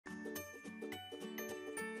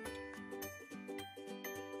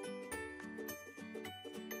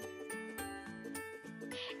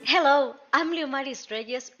Hello, I'm Leomaris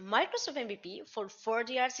Reyes, Microsoft MVP for 4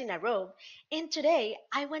 years in a row, and today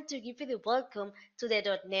I want to give you the welcome to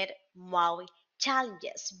the .NET MAUI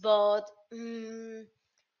challenges. But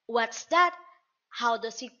what's that? How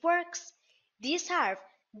does it work? These are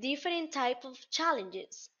different types of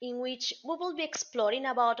challenges in which we will be exploring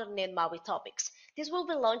about .NET MAUI topics. This will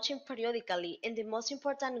be launching periodically, and the most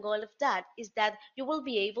important goal of that is that you will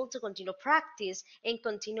be able to continue practice and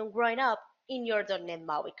continue growing up in your .NET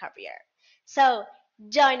MAUI career. So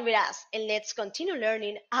join with us and let's continue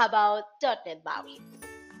learning about .NET MAUI.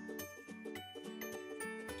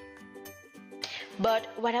 But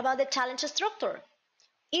what about the challenge structure?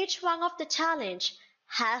 Each one of the challenge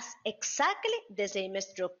has exactly the same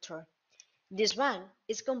structure. This one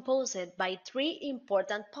is composed by three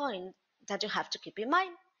important points that you have to keep in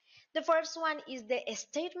mind. The first one is the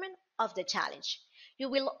statement of the challenge. You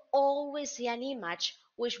will always see an image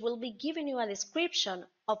which will be giving you a description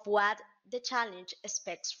of what the challenge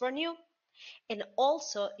expects from you. And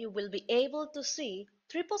also you will be able to see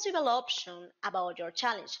three possible options about your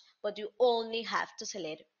challenge, but you only have to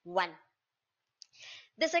select one.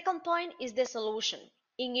 The second point is the solution.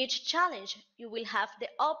 In each challenge, you will have the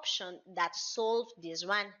option that solves this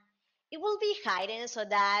one. It will be hidden so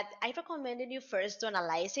that I recommend you first to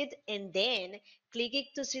analyze it and then click it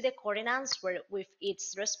to see the correct answer with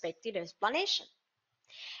its respective explanation.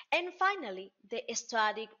 And finally, the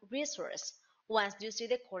static resource. Once you see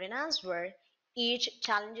the correct answer, each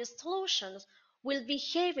challenge solution will be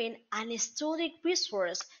having an static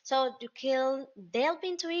resource so you can delve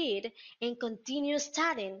into it and continue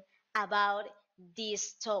studying about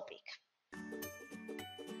this topic.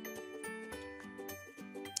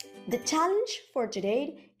 The challenge for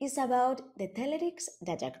today is about the Telerik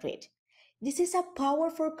DataGrid. This is a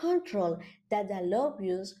powerful control that allows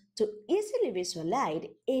you to easily visualize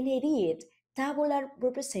and edit tabular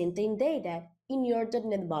representing data in your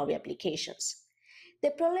 .NET MAUI applications.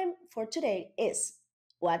 The problem for today is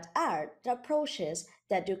what are the approaches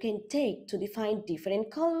that you can take to define different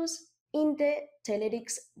colors in the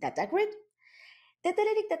Telerik DataGrid? The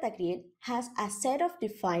Telerik DataGrid has a set of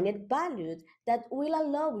defined values that will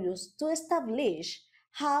allow you to establish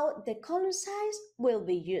how the column size will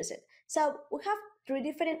be used. So we have three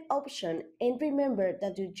different options, and remember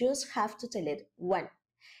that you just have to select one.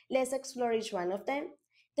 Let's explore each one of them.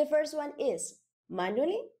 The first one is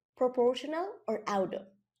manually, proportional, or auto.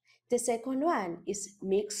 The second one is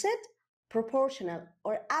mixed, proportional,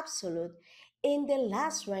 or absolute. And the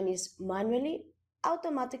last one is manually,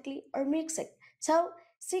 automatically, or mixed. So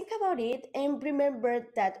think about it and remember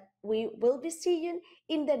that we will be seeing you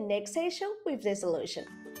in the next session with the solution.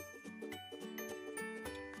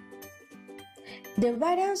 The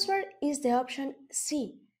right answer is the option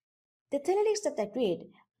C. The Telerik DataGrid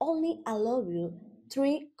only allows you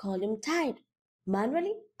three column types,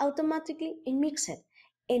 manually, automatically, and mixed.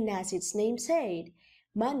 And as its name said,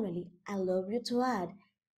 manually allows you to add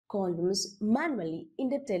columns manually in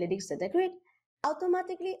the Telerik DataGrid.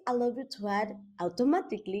 Automatically allows you to add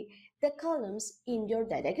automatically the columns in your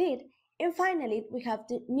data grid. And finally, we have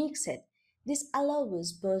the mixed. This allows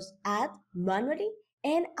us both add manually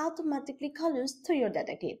and automatically columns to your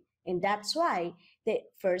data grid. And that's why the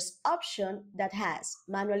first option that has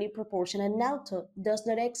manually, proportional, and auto does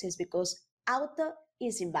not exist because auto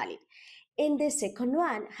is invalid. And the second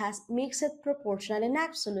one has mixed, proportional, and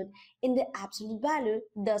absolute, and the absolute value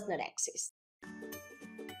does not exist.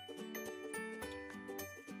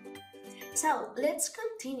 So let's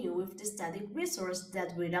continue with the static resource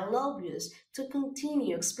that will allow us to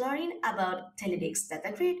continue exploring about Telerik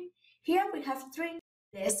DataGrid. Here we have three.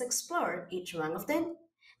 Let's explore each one of them.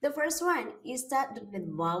 The first one is that the .NET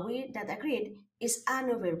MAUI DataGrid is an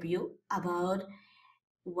overview about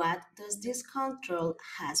what does this control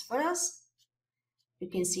has for us. You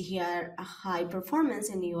can see here a high performance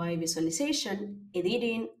in UI visualization,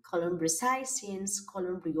 editing, column resizing,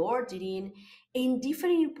 column reordering, and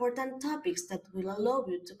different important topics that will allow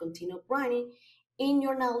you to continue growing in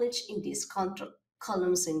your knowledge in this control.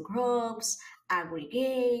 Columns and groups,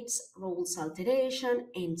 aggregates, rules alteration,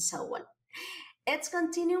 and so on. Let's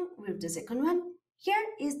continue with the second one. Here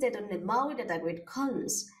is the .NET MAUI DataGrid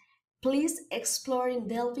columns. Please explore and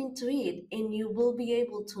delve into it, and you will be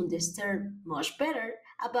able to understand much better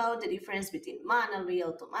about the difference between manually,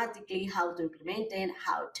 automatically, how to implement it,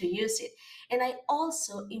 how to use it. And I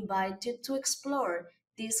also invite you to explore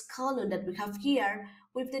this column that we have here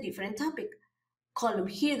with the different topic. Column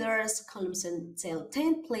headers, columns and cell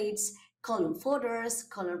templates, column footers,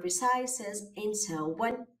 column resizes, and so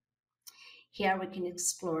on. Here we can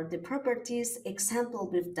explore the properties, example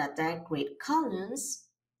with DataGrid columns.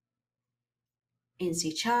 in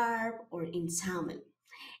C# or in XAML.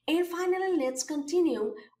 And finally, let's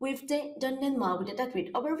continue with the .NET MAUI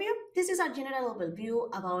DataGrid overview. This is a general overview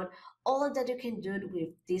about all that you can do with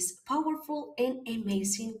this powerful and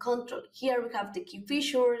amazing control. Here we have the key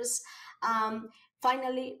features.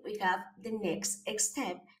 Finally, we have the next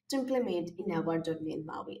step to implement in our .NET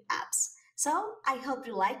MAUI apps. So I hope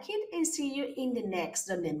you like it and see you in the next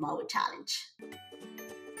 .NET MAUI challenge.